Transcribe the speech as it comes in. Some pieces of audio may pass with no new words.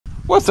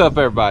What's up,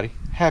 everybody?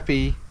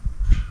 Happy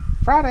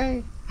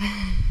Friday.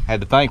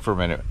 Had to think for a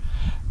minute.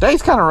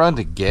 Days kind of run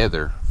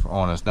together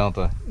on us, don't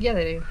they? Yeah,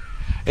 they do.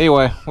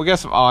 Anyway, we got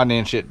some odd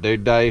end shit to do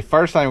today.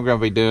 First thing we're going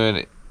to be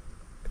doing,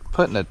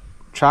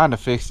 trying to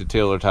fix the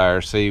tiller tire,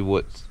 see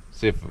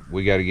if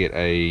we got to get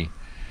a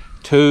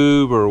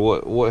tube or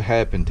what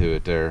happened to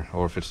it there,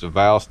 or if it's the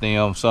valve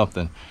stem,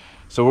 something.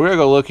 So we're going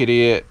to go look at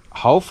it,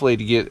 hopefully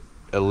to get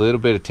a little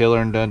bit of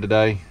tillering done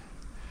today.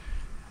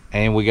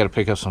 And we got to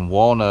pick up some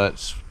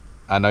walnuts.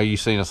 I know you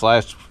seen us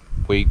last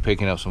week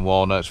picking up some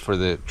walnuts for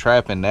the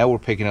trapping. Now we're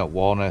picking up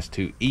walnuts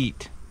to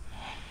eat.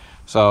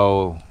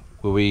 So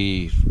we'll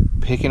be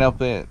picking up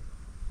them.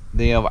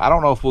 I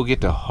don't know if we'll get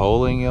to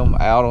holing them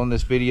out on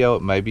this video.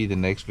 It may be the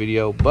next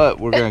video, but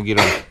we're going to get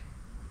them.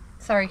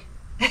 Sorry.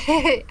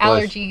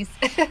 Allergies.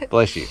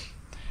 Bless you.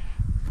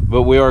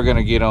 But we are going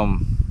to get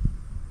them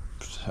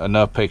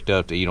enough picked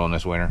up to eat on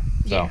this winter.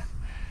 So, yeah.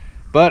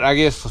 But I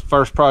guess the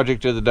first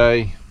project of the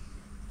day,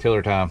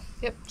 tiller time.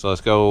 Yep. So let's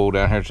go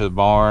down here to the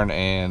barn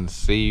and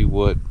see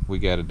what we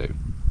got to do.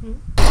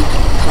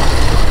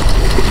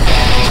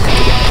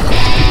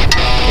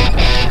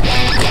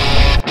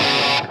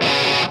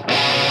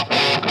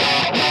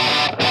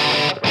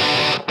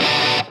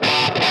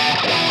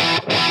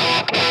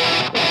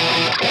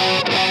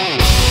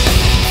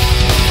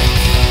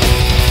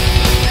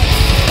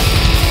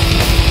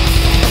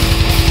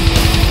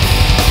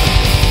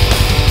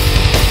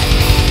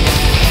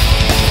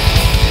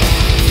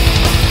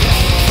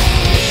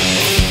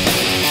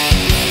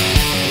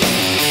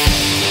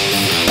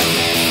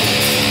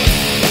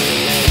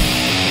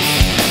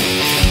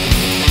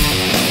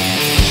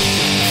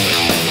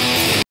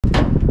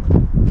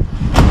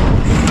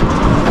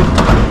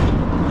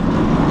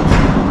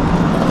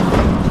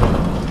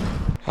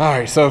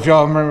 Alright, so if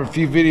y'all remember a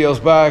few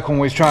videos back when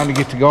we was trying to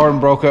get the garden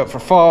broke up for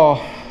fall,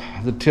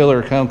 the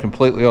tiller come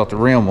completely off the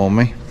rim on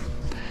me.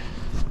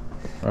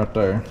 Right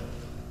there.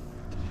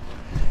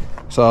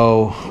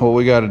 So what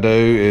we got to do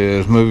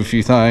is move a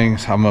few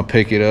things. I'm going to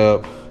pick it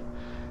up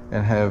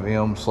and have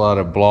him slide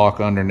a block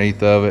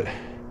underneath of it.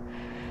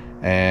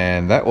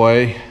 And that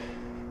way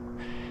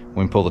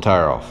we can pull the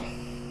tire off.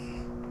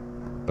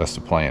 That's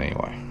the plan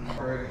anyway.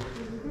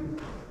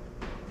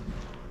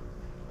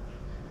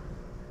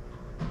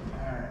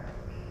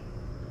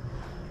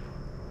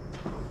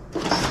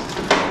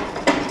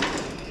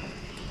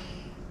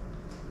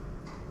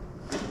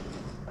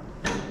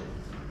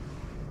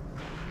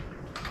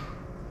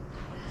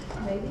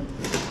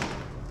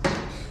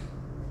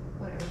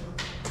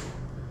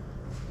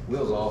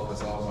 Wheels off,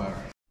 that's all that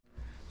matters.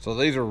 So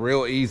these are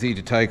real easy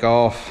to take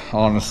off,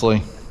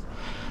 honestly.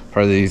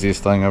 Probably the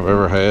easiest thing I've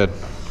ever had.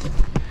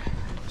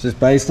 Just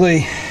basically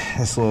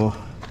this little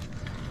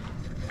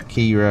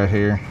key right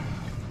here.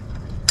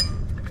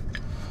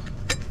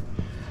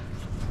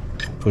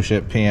 Push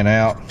that pin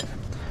out.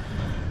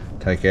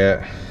 Take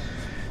that.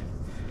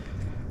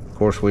 Of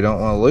course, we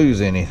don't want to lose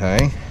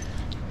anything.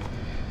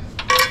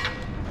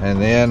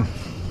 And then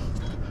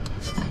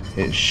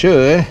it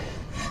should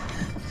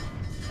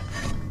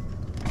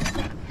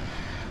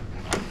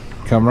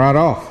come right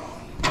off.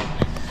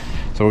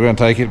 So we're going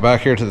to take it back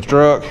here to the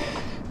truck.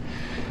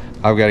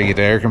 I've got to get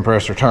the air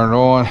compressor turned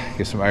on,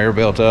 get some air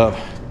built up,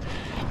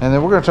 and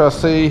then we're going to try to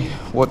see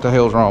what the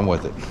hell's wrong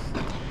with it.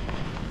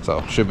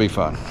 So should be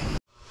fun.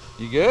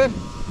 You good?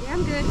 Yeah,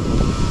 I'm good.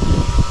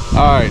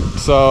 Alright,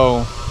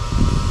 so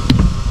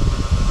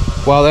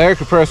while the air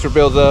compressor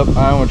builds up,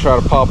 I'm going to try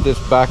to pop this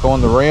back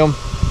on the rim.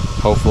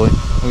 Hopefully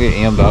I'll get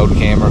M to hold the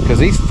camera, because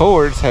these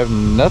Fords have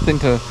nothing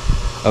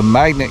a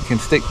magnet can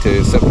stick to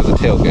except for the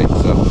tailgate.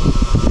 So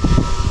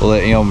we'll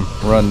let him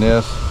run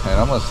this, and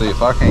I'm going to see if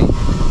I can't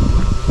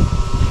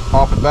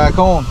pop it back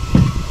on.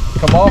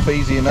 Come off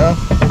easy enough.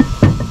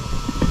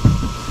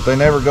 They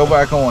never go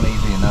back on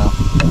easy enough.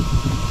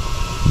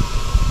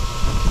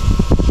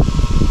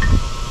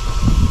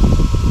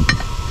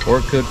 Or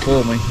it could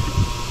fool me,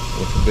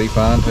 which would be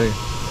fine too.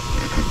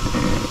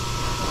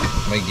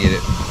 Let me get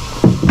it.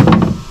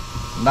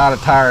 Not a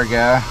tire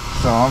guy,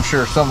 so I'm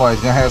sure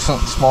somebody's gonna have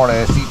something smart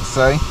assy to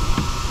say.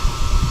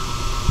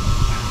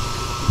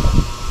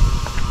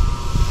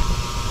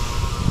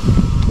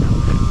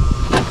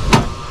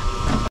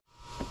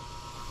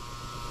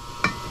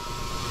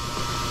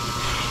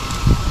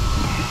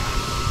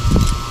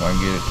 If I can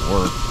get it to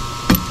work.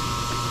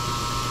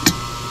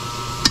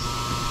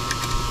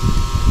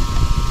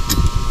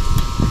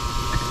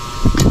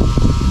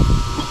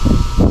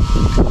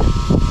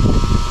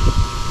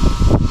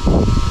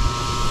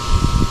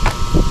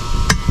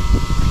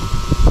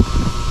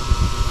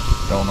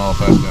 Don't know if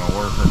that's going to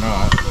work or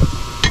not, but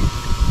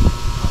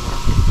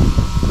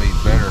it'd be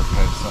better if I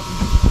had something.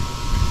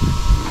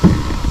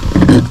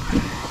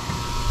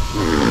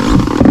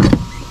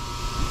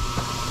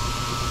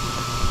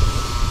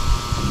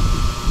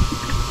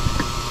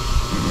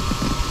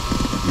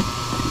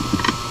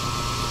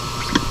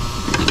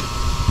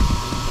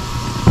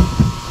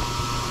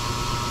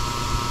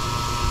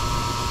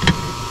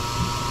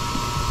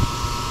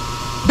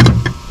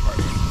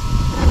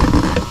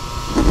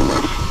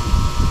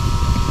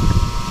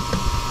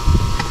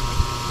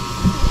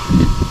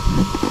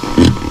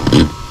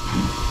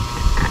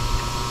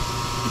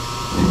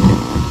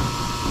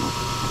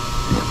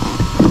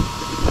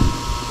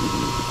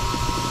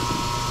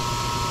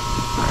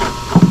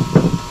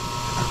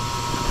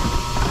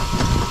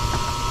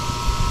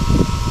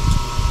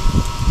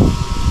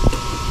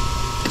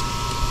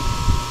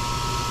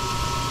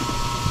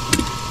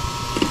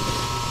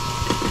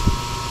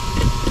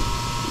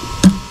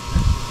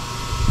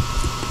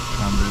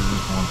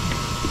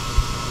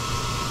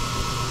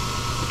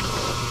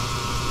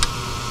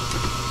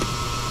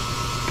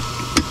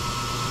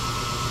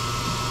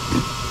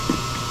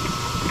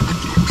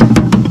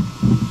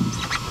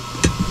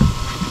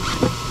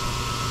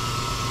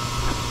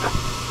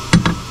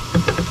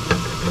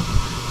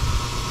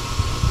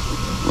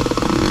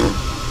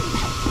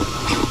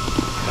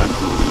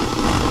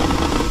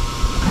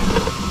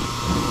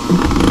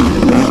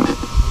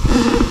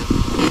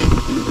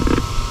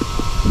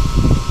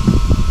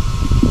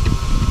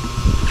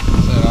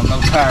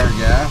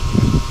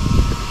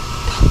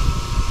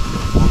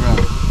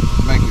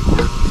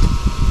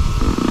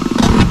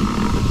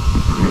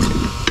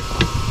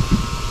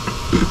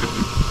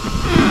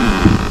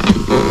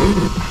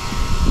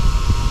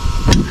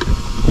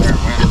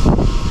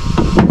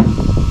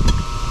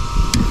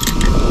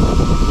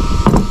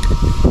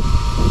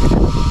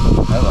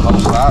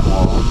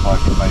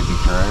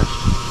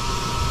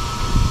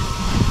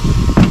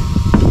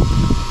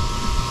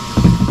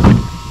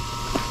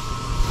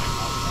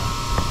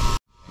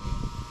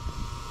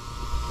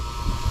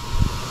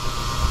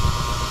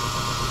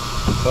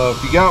 So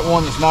if you got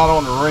one that's not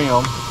on the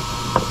rim,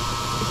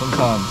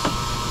 sometimes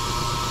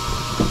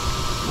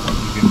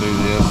you can do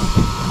this,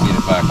 get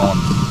it back on.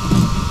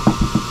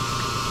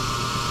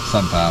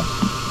 Sometimes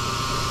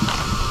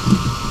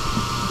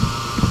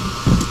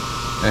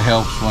it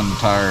helps when the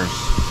tire's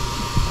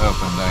up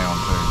and down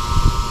too.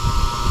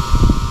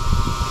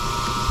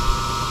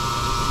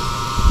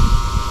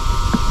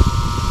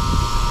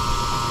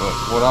 But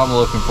what I'm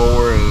looking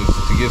for is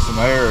to get some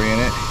air in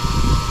it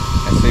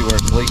and see where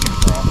it's leaking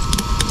from.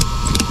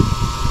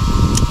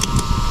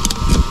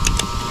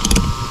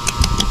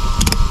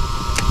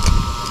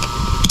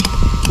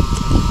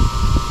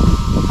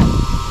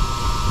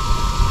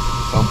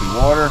 Soapy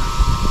water.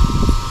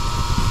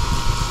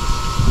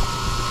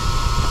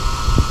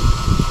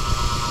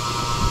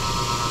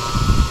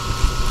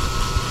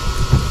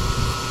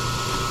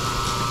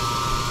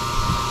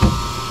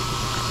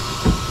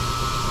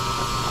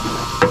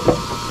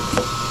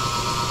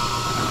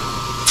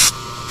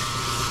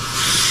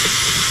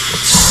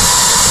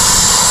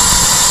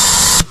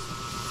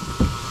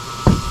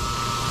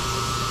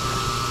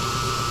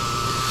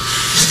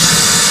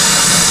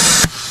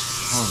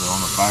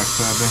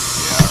 Backside there?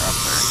 Yeah, right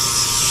there.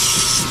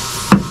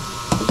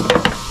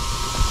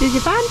 Did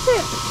you find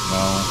it?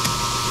 No.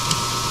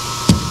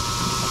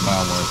 I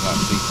found where it's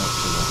not deep up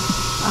to the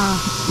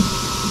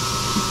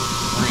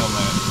real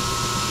man.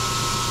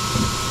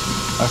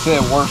 I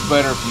said it works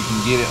better if you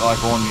can get it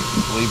like on you,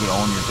 leave it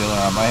on your tiller.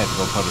 I may have to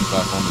go put it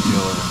back on the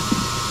tiller and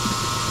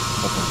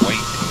put the weight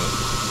to it.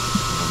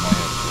 I may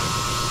have to.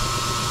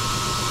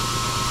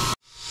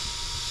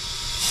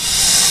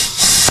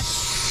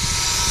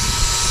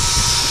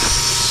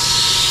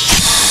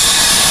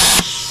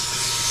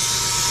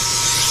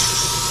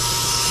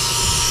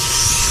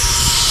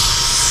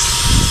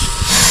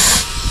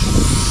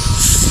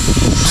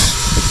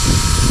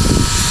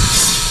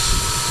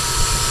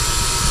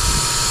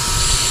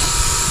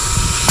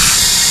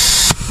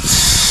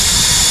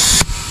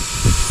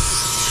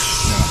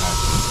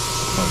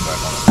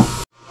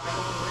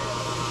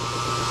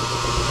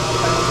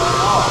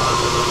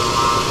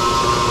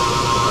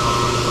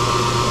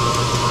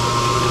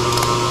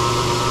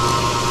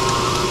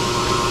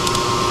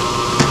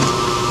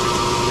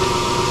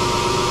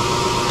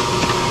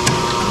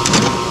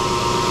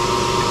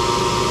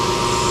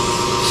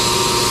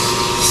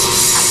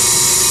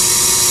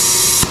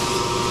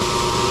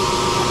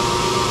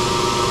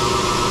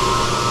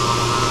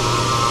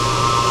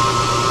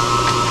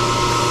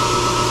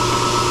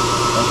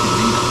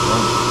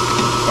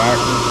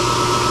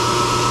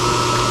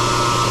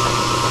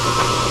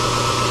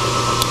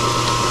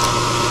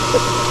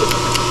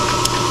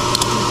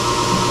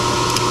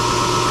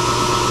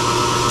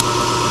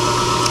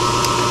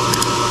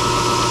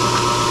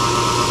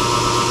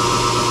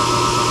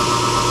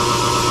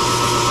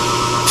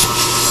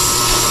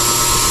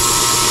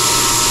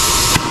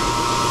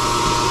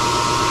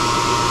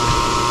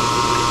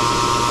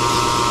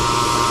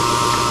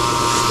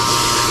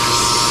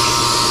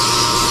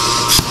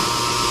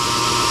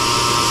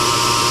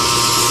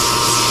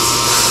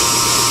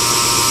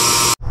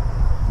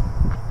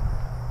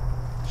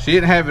 She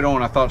didn't have it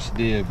on, I thought she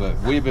did,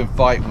 but we've been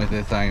fighting with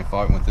this thing,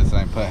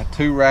 Put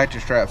 2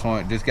 ratchet straps on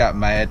it, just got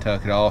mad,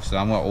 took it off, so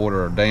I'm gonna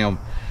order a damn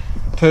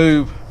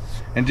tube.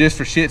 And just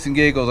for shits and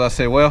giggles, I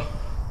said, well,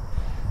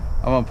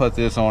 I'm gonna put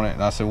this on it.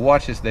 And I said,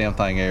 watch this damn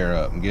thing air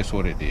up. And guess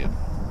what it did?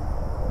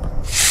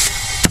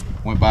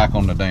 Went back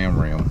on the damn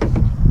rim.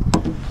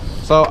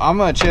 So I'm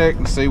gonna check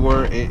and see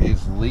where it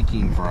is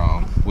leaking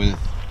from with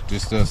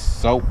just a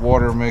soap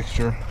water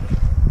mixture.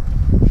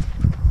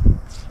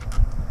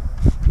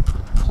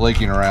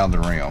 Leaking around the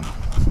rim.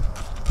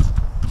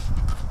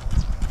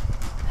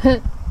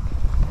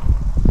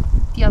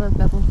 The other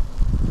bubble.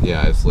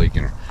 Yeah, it's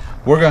leaking.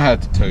 We're gonna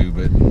have to tube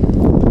it.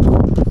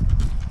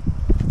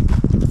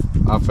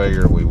 I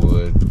figured we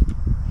would.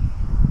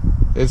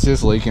 It's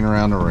just leaking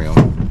around the rim.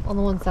 On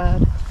the one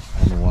side.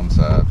 On the one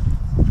side.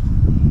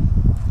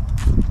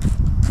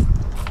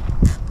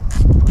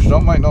 Which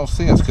don't make no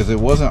sense because it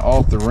wasn't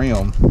off the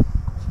rim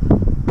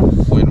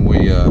when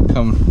we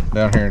come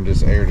down here and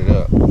just aired it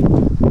up.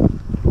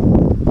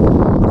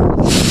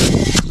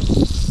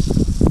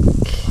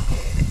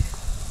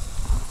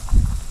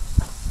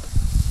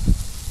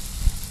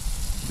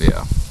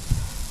 Yeah.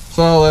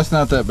 So that's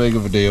not that big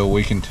of a deal.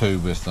 We can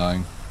tube this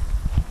thing.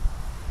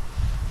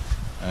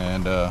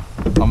 And I'm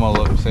gonna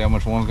look and see how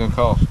much one's gonna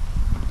cost.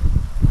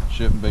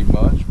 Shouldn't be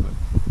much, but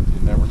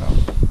you never know.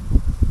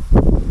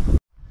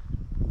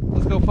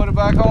 Let's go put it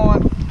back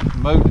on.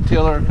 Move the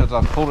tiller because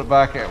I pulled it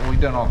back out. We've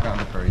done all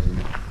kinds of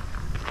craziness.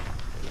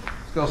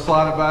 Let's go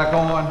slide it back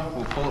on.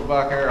 We'll pull it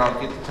back there. I'll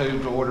get the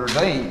tubes ordered.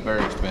 They ain't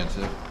very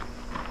expensive.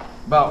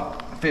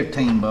 About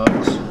 15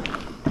 bucks.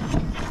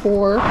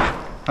 4.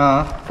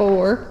 Huh?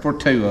 4. For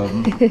 2 of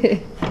them.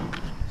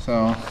 So,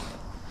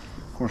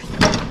 of course,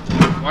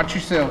 watch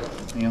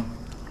yourself. Yeah.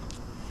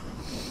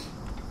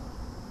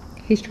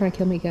 He's trying to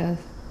kill me, guys.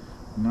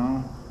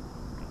 No.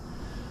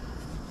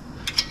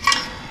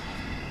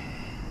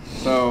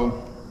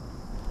 So,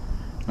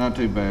 not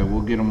too bad.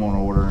 We'll get them on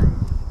order and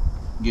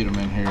get them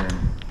in here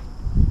and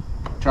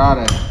try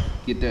to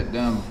get that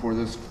done before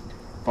this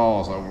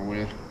fall's over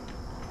with.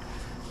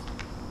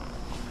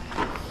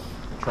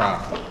 Try.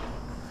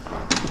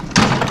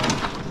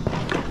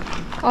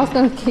 I was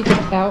gonna kick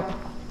it out.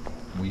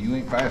 Well, you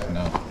ain't fast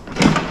enough.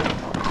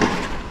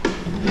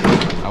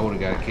 I would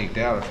have got it kicked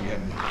out if you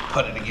hadn't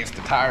put it against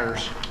the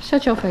tires.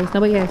 Shut your face.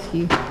 Nobody asked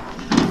you.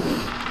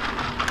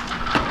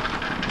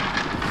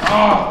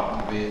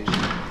 Oh, bitch.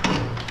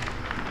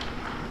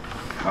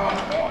 Oh,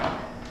 God.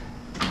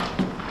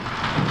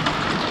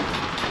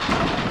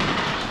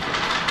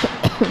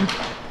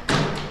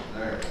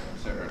 There,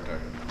 sit right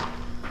there.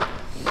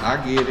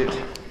 I get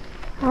it.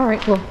 All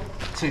right, well.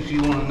 Since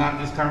you want to not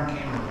just turn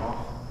camera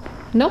off.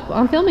 Nope,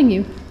 I'm filming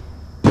you.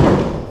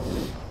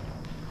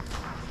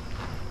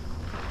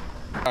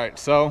 Alright,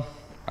 so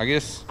I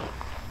guess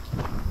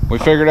we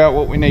figured out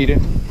what we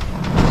needed.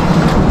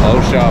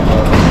 Low shop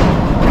up.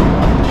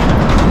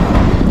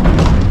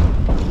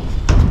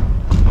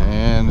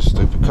 And the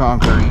stupid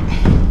concrete.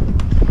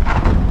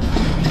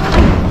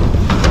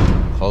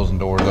 Closing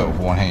doors up with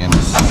one hand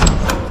is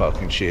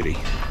fucking shitty.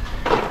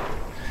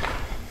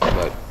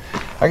 But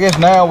I guess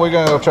now we're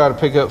gonna go try to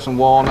pick up some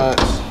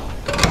walnuts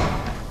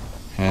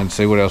and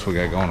see what else we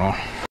got going on.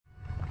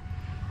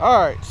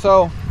 Alright,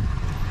 so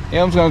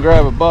M's gonna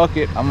grab a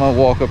bucket. I'm gonna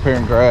walk up here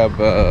and grab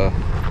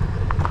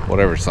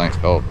whatever this thing's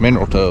called,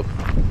 mineral tub.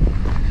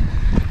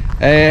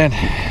 And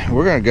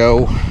we're gonna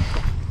go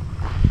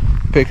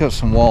pick up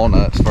some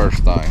walnuts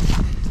first thing.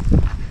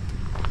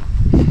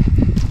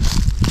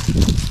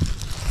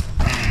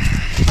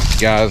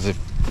 Guys, if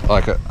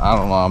like I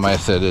don't know, I may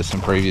have said this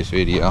in previous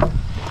video.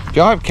 If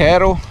y'all have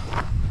cattle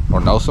or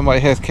know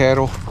somebody has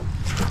cattle,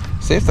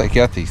 see if they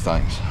got these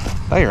things.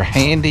 They are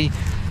handy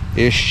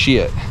as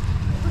shit.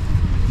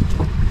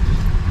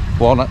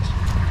 Walnuts.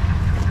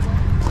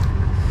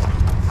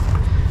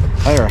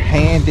 They are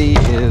handy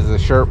as a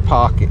shirt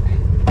pocket,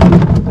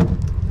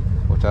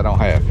 which I don't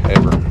have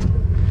ever.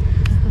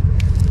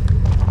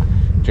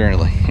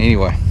 Generally.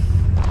 Anyway,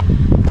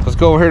 let's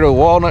go over here to the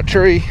walnut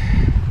tree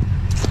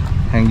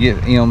and get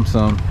him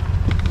some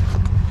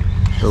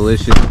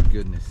delicious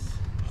goodness.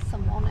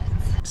 Some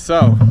walnuts.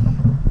 So,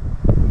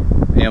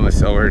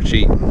 Emma's over here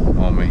cheating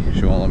on me.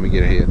 She won't let me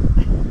get ahead.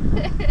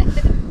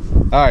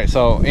 Alright,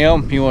 so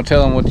Em, you want to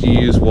tell them what you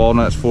use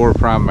walnuts for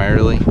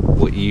primarily?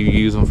 What you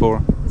use them for?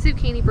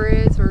 Zucchini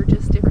breads or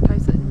just different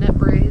types of nut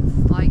breads,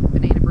 like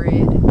banana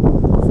bread,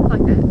 stuff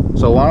like that.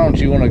 So why don't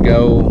you want to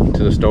go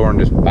to the store and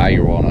just buy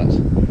your walnuts?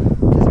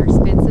 Because they're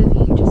expensive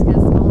and you just get a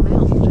small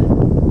amount.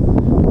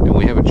 And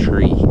we have a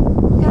tree.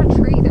 We got a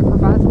tree that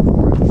provides them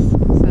for us.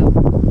 So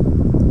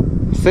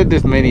I've said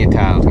this many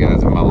times,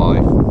 guys, in my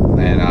life.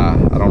 And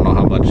I don't know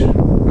how much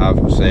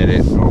I've said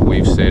it or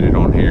we've said it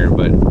on here,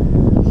 but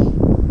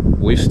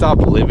we've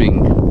stopped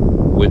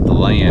living with the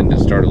land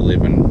and started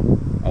living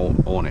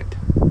on it.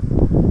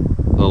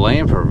 The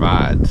land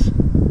provides.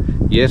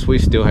 Yes, we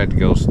still have to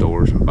go to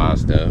stores and buy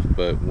stuff,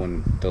 but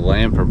when the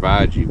land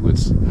provides you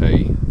with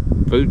a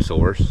food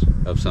source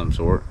of some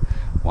sort,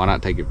 why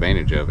not take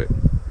advantage of it?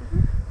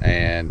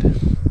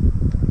 And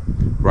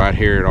right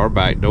here at our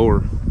back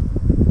door,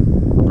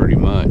 pretty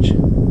much,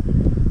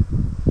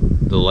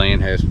 the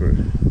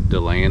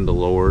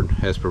Lord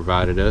has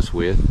provided us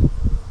with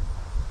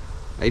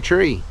a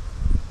tree.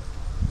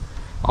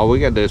 All we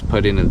gotta do is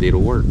put in a little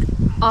work.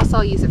 also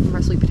I'll use it for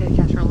my sweet potato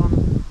casserole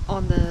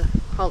on the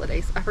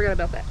holidays. I forgot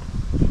about that.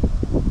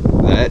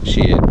 That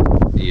shit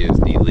is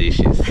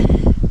delicious.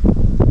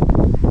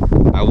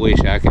 I wish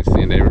I could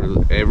send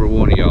every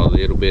one of y'all a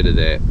little bit of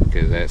that,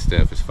 because that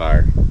stuff is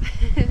fire.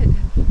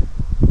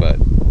 But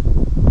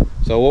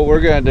so what we're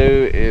gonna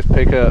do is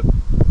pick up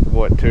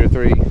what, 2 or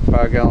 3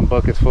 5-gallon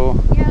buckets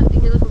full. Yeah,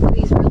 and you're looking for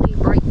these really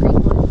bright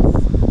green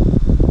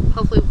ones.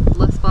 Hopefully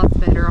less spots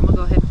better. I'm gonna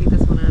go ahead and pick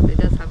this one up. It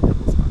does have a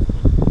couple spots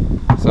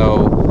in it.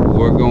 So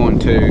we're going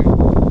to,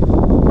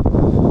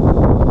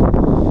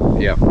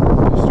 yep,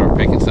 start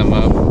picking some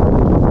up.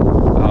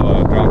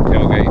 I'll drop the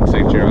tailgate and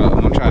set you out.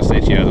 I'm gonna try to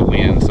set you out of the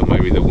wind, so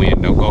maybe the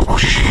wind don't go.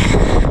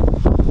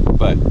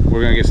 But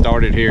we're gonna get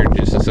started here in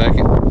just a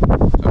second.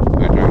 So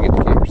after I get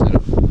the camera set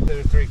up. 2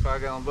 or 3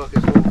 5-gallon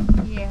buckets full.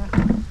 Yeah,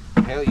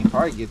 Hell, you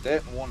probably get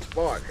that in one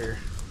spot here.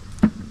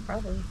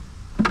 probably.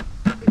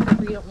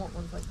 Except you don't want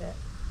ones like that.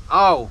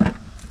 Oh,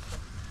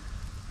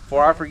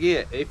 before I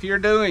forget, if you're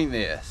doing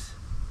this,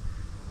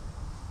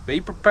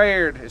 be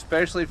prepared,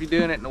 especially if you're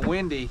doing it in the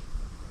windy.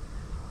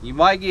 You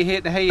might get hit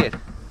in the head.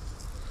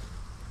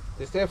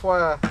 Just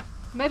FYI.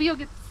 Maybe you'll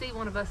get to see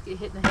one of us get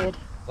hit in the head.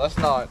 Let's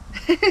not.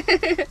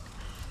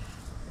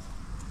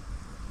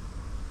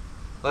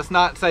 Let's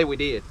not say we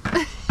did.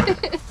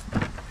 I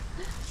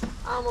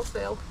almost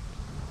fell.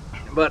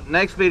 But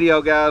next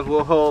video, guys,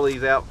 we'll haul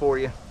these out for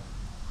you.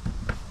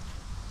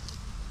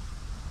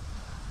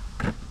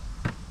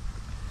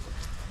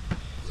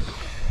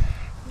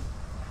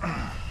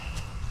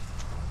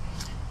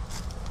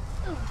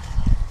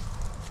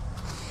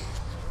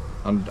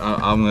 I'm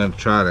gonna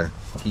try to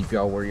keep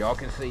y'all where y'all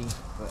can see.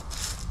 But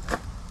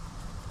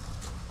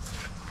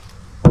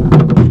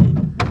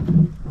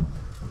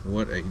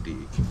What a dig.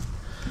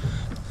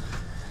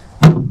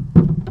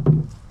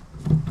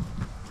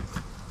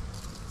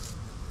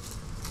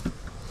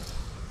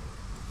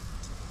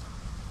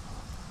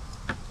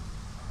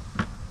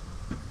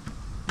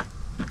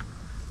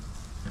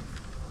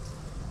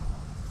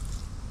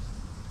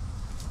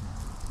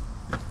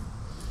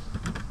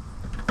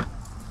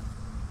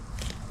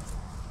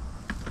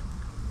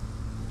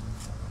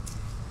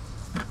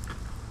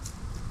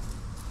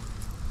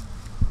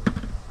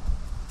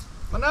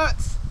 My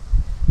nuts!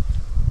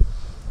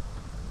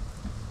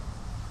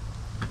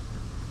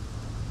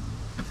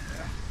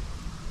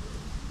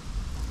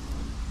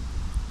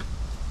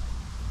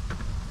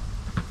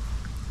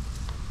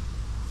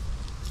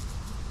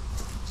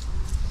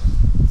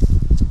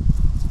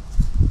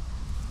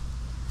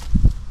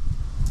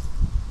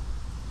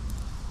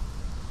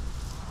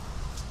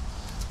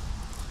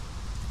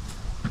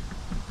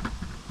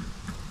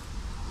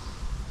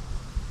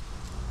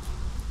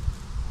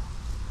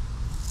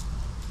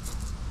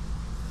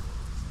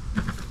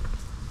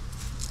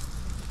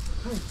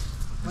 Hey,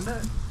 my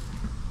nut.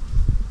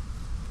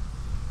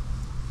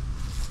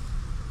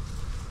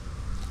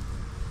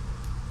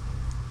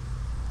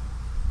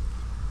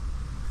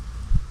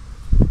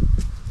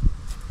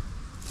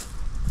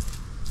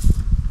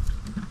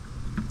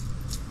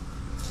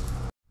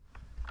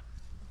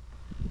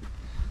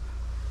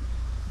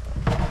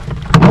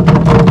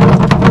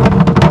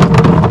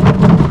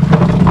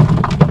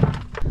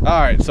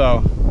 Alright,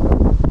 so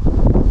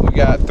we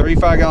got 3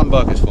 5-gallon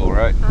buckets full,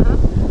 right?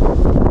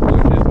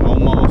 Which is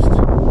almost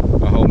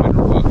a whole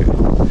meter bucket.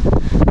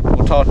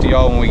 We'll talk to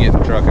y'all when we get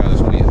the truck out of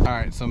this wind.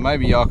 Alright, so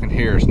maybe y'all can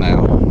hear us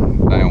now.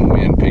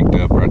 Downwind picked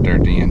up right there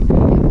at the end.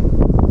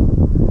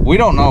 We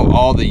don't know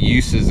all the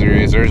uses there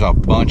is. There's a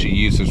bunch of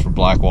uses for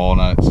black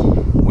walnuts.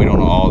 We don't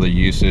know all the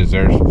uses.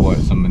 There's what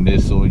some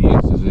medicinal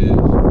uses is.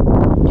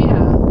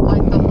 Yeah,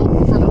 like the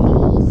hole for the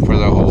holes. For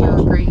the holes.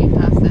 Are great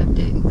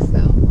antiseptic,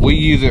 so. We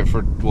use it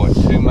for what,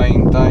 2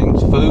 main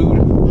things: food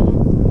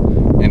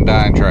and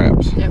dying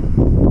traps. Yep.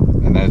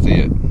 And that's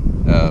it.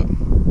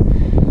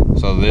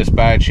 So this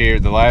batch here,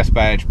 the last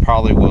batch,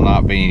 probably will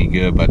not be any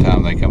good by the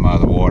time they come out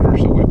of the water,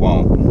 so we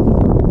won't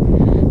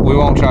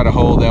try to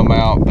hold them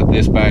out. But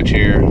this batch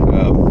here,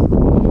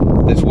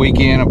 this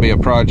weekend will be a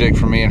project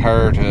for me and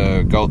her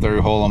to go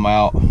through, haul them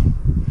out,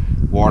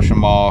 wash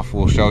them off.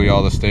 We'll show you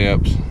all the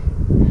steps. We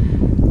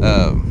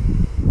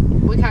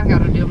kind of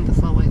got to do them the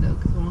slow way though,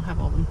 because we don't have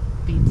all them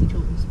fancy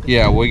tools. But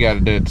yeah, we got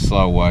to do it the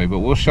slow way, but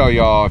we'll show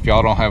y'all if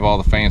y'all don't have all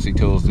the fancy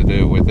tools to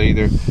do it with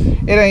either.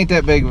 It ain't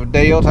that big of a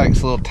deal. It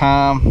takes a little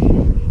time,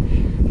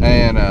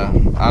 and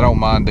I don't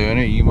mind doing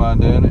it. You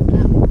mind doing it?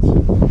 No.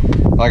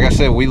 Like I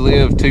said, we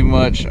live too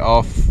much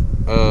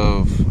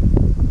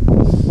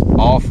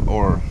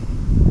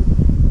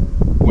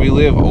we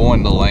live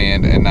on the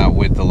land and not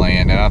with the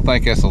land, and I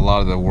think that's a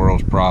lot of the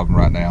world's problem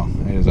right now.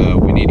 Is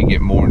we need to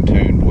get more in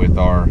tune with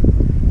our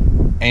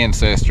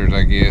ancestors,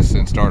 I guess,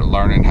 and start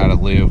learning how to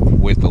live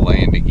with the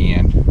land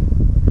again.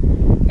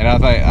 And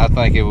I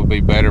think it would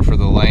be better for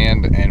the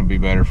land, and it'd be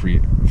better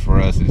for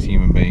us as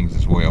human beings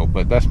as well.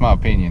 But that's my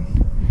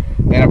opinion.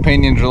 And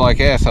opinions are like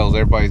assholes.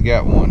 Everybody's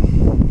got one.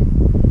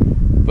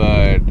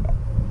 But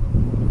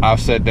I've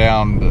sat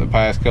down the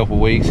past couple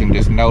weeks and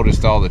just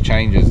noticed all the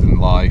changes in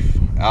life.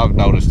 I've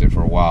noticed it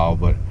for a while,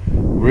 but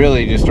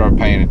really just start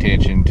paying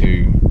attention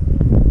to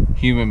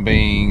human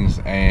beings.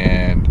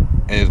 And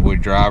as we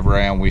drive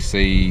around, we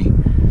see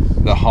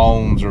the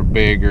homes are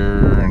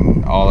bigger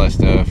and all that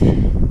stuff.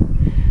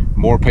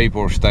 More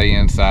people stay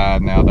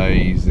inside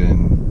nowadays,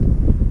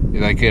 and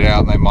they get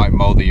out and they might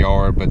mow the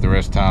yard, but the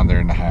rest of the time they're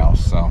in the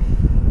house. So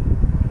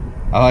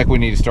I think we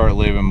need to start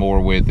living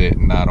more with it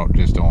and not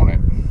just on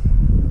it.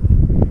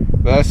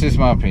 But that's just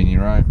my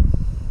opinion, right?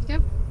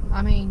 Yep.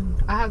 I mean,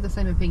 I have the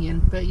same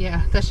opinion, but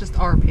yeah, that's just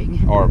our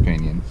opinion. Our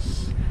opinion.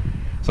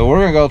 So we're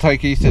gonna go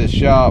take these to the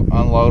shop,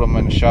 unload them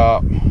in the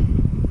shop,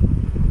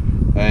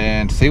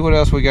 and see what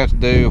else we got to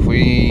do. If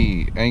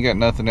we ain't got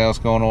nothing else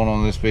going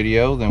on this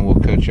video, then we'll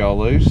cut y'all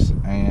loose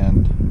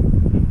and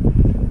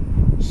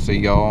see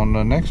y'all on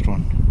the next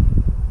one.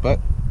 But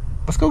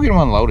let's go get them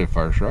unloaded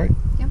first, right?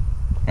 Yep.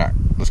 All right,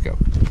 let's go.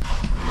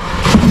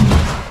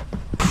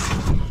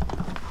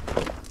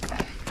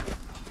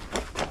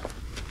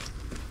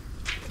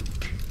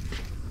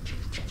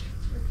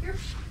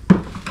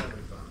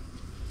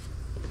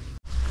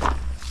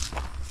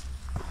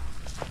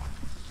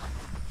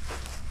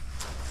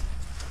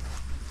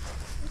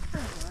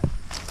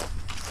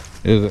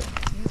 Is it?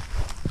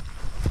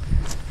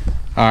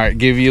 Alright,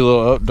 give you a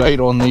little update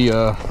on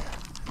the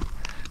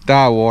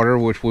dye water,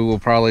 which we will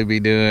probably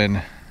be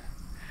doing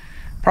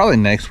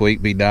next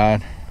week. Be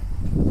dyed.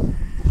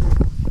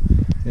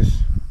 It's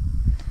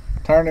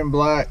turning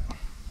black.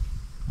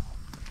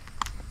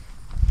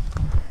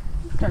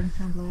 It's starting to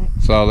turn black.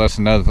 So that's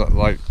another,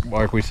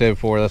 like we said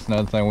before, that's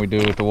another thing we do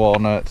with the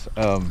walnuts.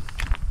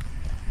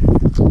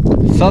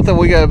 Something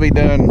we got to be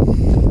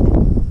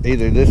doing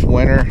either this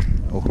winter.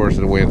 Of course,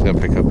 the wind's gonna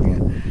pick up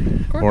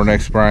again. or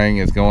next spring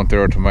is going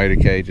through our tomato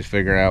cages,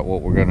 figuring out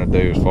what we're going to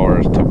do as far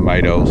as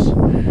tomatoes.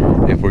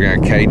 If we're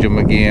going to cage them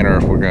again, or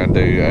if we're going to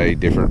do a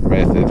different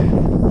method.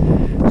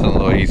 It's a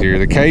little easier.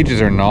 The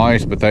cages are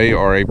nice, but they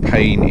are a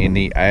pain in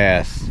the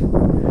ass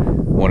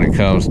when it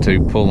comes to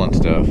pulling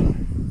stuff.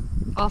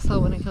 Also,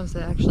 when it comes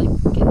to actually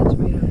getting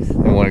tomatoes.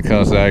 And when it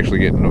comes to actually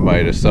getting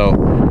tomatoes. So,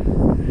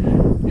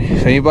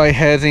 if anybody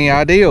has any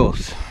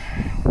ideas,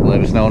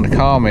 let us know in the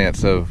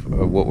comments of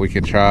what we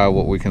can try,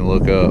 what we can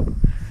look up.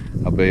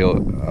 I'll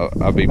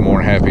be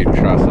more than happy to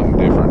try something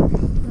different.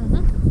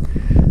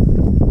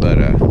 But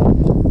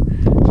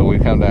so we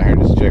come down here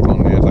just to check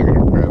on this. I gotta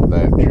grab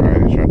that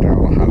trash right there. I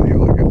don't know how the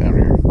hell I got down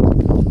here.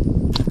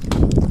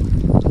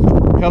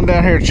 Come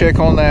down here to check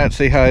on that,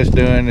 see how it's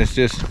doing. It's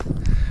just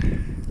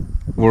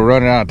we're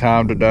running out of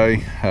time today.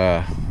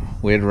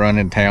 We had to run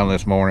in town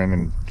this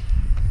morning,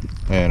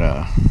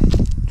 and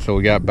so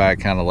we got back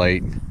kind of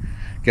late.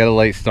 Got a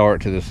late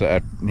start to this,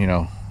 you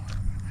know,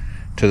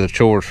 to the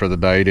chores for the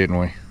day, didn't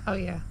we? Oh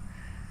yeah.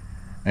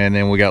 And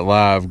then we got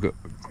live,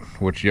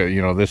 which,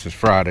 you know, this is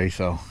Friday,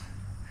 so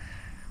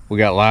we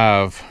got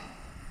live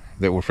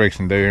that we're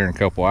fixing to do here in a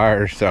couple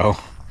hours. So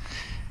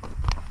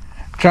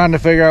trying to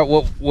figure out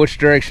which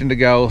direction to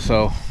go.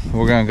 So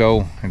we're gonna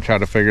go and try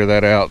to figure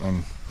that out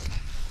and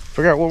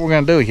figure out what we're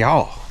gonna do with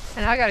y'all.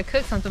 And I gotta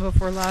cook something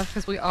before live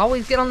because we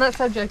always get on that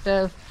subject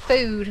of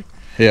food.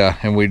 Yeah,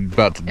 and we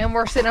about to. And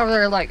we're sitting over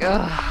there like,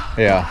 ugh.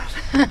 Yeah.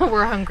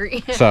 We're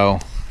hungry. So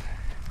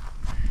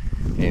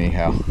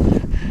anyhow,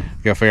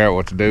 gotta figure out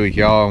what to do with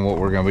y'all and what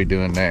we're gonna be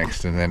doing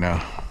next, and then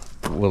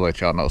we'll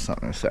let y'all know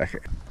something in a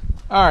second.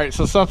 All right,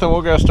 so something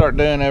we're gonna start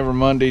doing every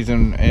Mondays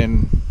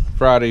and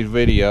Fridays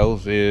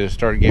videos is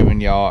start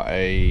giving y'all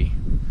a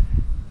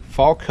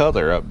fall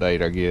color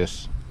update, I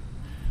guess.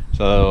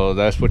 So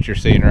that's what you're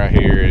seeing right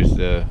here is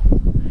the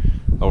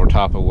over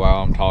top of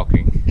while I'm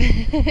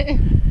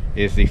talking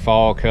is the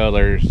fall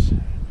colors,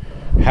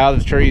 how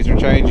the trees are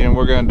changing.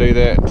 We're going to do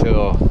that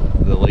until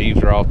the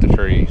leaves are off the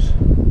trees.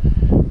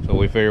 So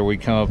we figure we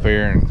come up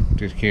here and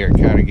just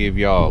kind of give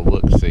y'all a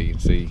look, see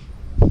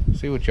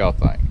what y'all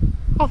think.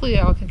 Hopefully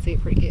y'all can see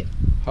it pretty good.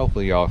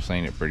 Hopefully y'all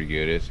seen it pretty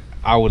good.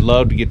 I would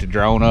love to get the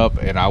drone up,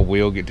 and I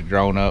will get the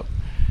drone up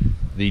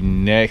the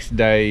next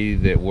day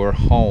that we're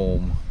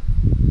home,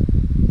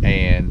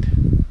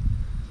 and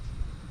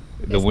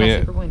the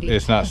wind,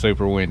 it's not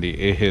super windy.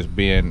 It has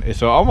been,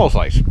 it's almost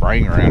like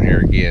spring around here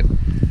again.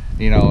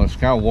 You know, it's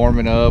kind of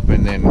warming up,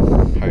 and then,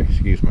 hey,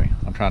 excuse me,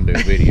 I'm trying to do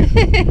a video.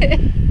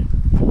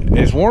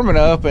 It's warming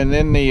up, and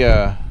then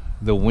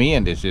the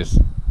wind is just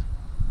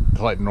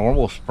like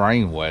normal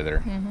spring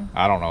weather.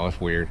 I don't know, it's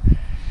weird.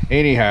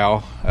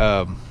 Anyhow,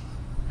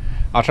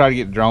 I'll try to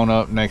get the drone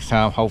up next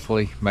time.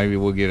 Hopefully, maybe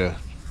we'll get a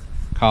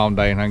calm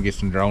day and I can get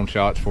some drone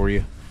shots for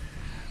you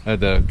of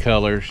the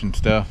colors and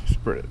stuff.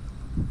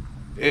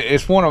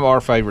 It's one of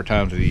our favorite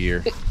times of the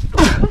year.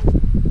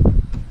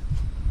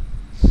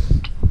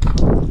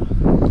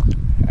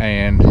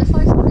 And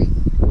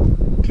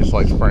just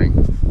like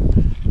spring.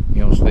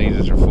 You know,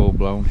 sneezes are full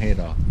blown head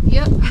off.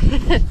 Yep.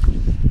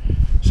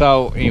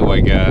 So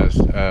anyway, guys,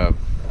 we're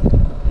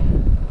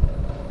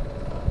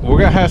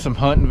gonna have some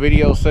hunting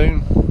videos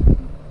soon.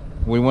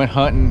 We went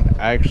hunting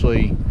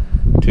actually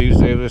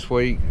Tuesday of this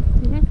week.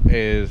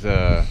 Is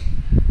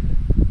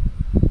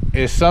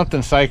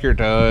something sacred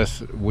to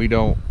us.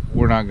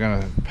 We're not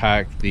gonna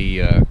pack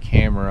the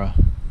camera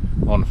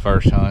on the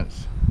first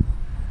hunts.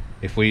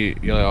 If we,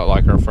 you know,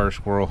 like our first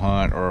squirrel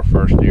hunt or our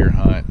first deer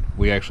hunt,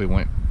 we actually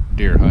went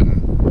deer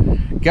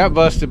hunting. Got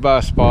busted by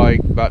a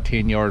spike about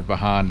 10 yards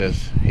behind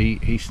us.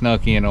 He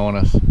snuck in on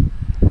us,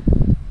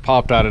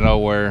 popped out of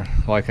nowhere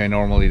like they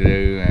normally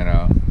do,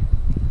 and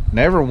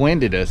never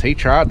winded us. He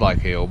tried like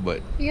hell,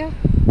 but yeah,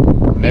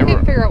 never. He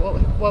couldn't figure out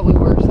what we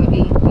were, so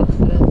he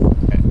busted us.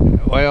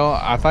 Well,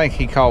 I think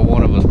he caught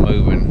one of us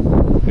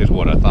moving, is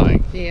what I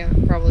think. Yeah,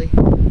 probably.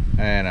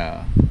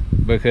 And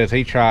because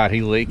he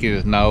leaked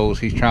his nose.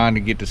 He's trying to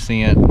get the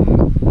scent.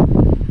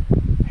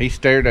 He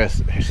stared a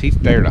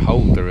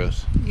hole through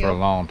us for a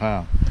long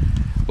time.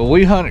 But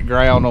we hunted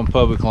ground on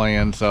public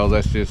land, so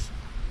that's just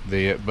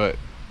it. But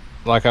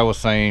like I was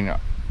saying,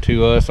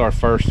 to us, our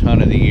first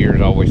hunt of the year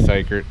is always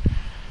sacred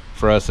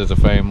for us as a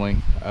family,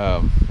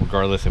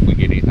 regardless if we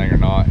get anything or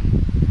not.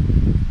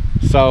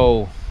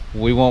 So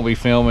we won't be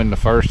filming the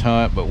first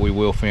hunt, but we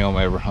will film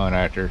every hunt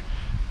after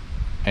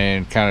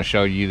and kind of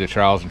show you the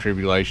trials and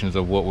tribulations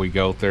of what we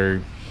go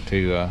through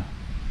to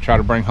try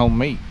to bring home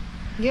meat.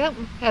 Yep.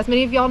 As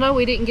many of y'all know,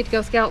 we didn't get to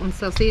go scouting,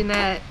 so seeing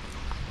that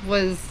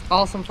was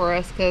awesome for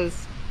us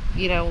because,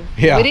 you know,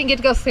 we didn't get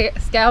to go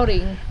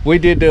scouting. We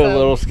did do a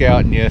little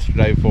scouting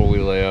yesterday before we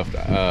left.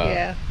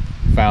 Yeah.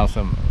 Found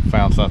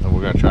something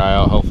we're gonna try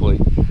out. Hopefully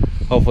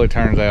it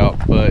turns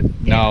out. But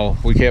no,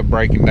 we kept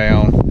breaking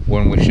down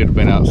when we should have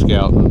been out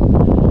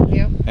scouting.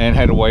 Yep. And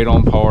had to wait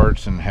on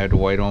parts and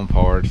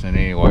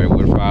anyway,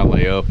 we're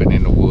finally up and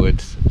in the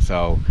woods.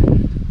 So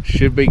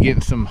should be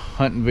getting some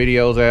hunting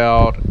videos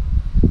out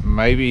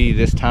maybe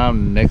this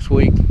time next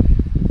week.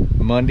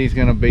 Monday's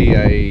gonna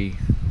be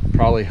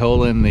probably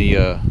hulling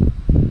the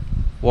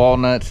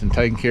walnuts and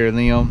taking care of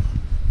them.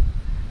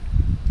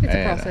 It's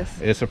a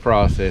process. It's a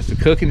process. The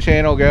cooking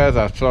channel, guys,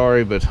 I'm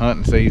sorry, but it's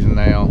hunting season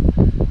now.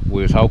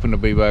 We was hoping to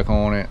be back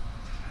on it,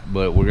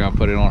 but we're gonna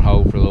put it on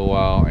hold for a little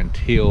while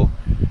until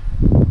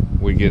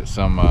we get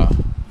some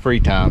free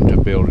time to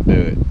be able to do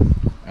it.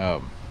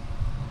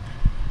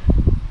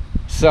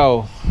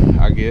 So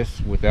I guess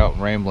without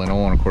rambling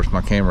on, of course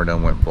my camera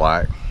done went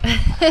black.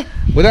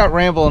 Without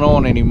rambling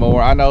on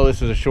anymore, I know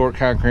this is a short,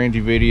 kind of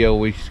cringy video.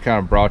 We just kind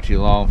of brought you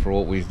along for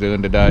what we was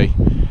doing today.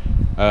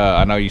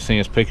 I know you seen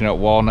us picking up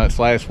walnuts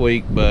last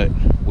week, but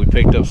we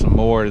picked up some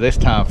more this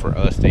time for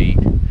us to eat.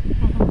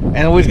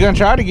 And we was gonna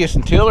try to get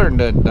some tiller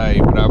today,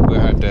 but I'm gonna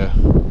have to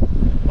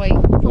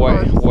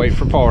wait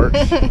for parts.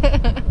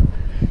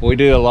 We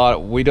do a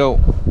lot. We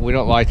don't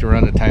like to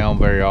run to town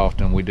very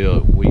often. We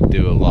do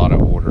a lot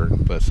of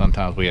ordering, but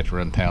sometimes we have to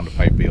run to town to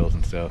pay bills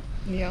and stuff.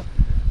 Yeah.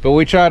 But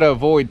we try to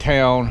avoid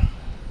town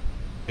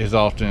as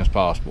often as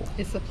possible.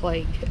 It's a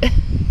plague.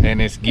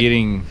 And it's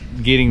getting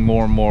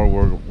more and more.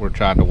 We're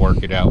trying to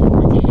work it out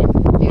where we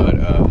can.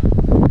 Yeah.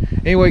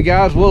 But anyway,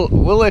 guys, we'll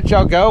let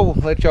y'all go.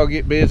 Let y'all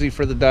get busy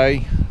for the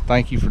day.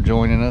 Thank you for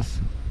joining us.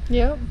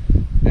 Yep.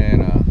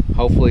 And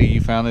hopefully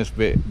you found this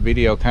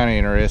video kind of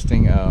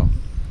interesting.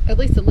 At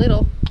least a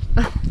little.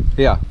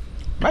 Yeah.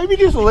 Maybe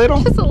just a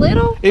little. Just a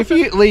little. If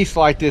you at least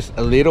like this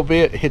a little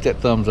bit, hit that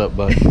thumbs up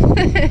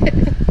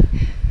button.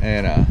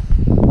 And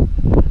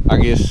I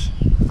guess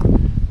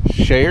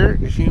share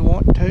it if you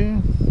want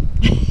to.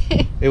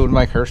 It would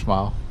make her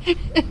smile.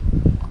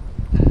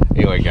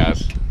 Anyway,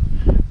 guys.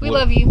 We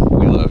love you.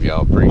 We love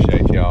y'all.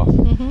 Appreciate y'all.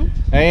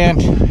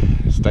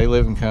 And stay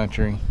living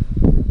country.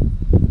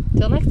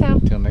 Till next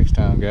time. Till next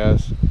time,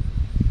 guys.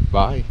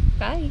 Bye.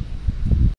 Bye.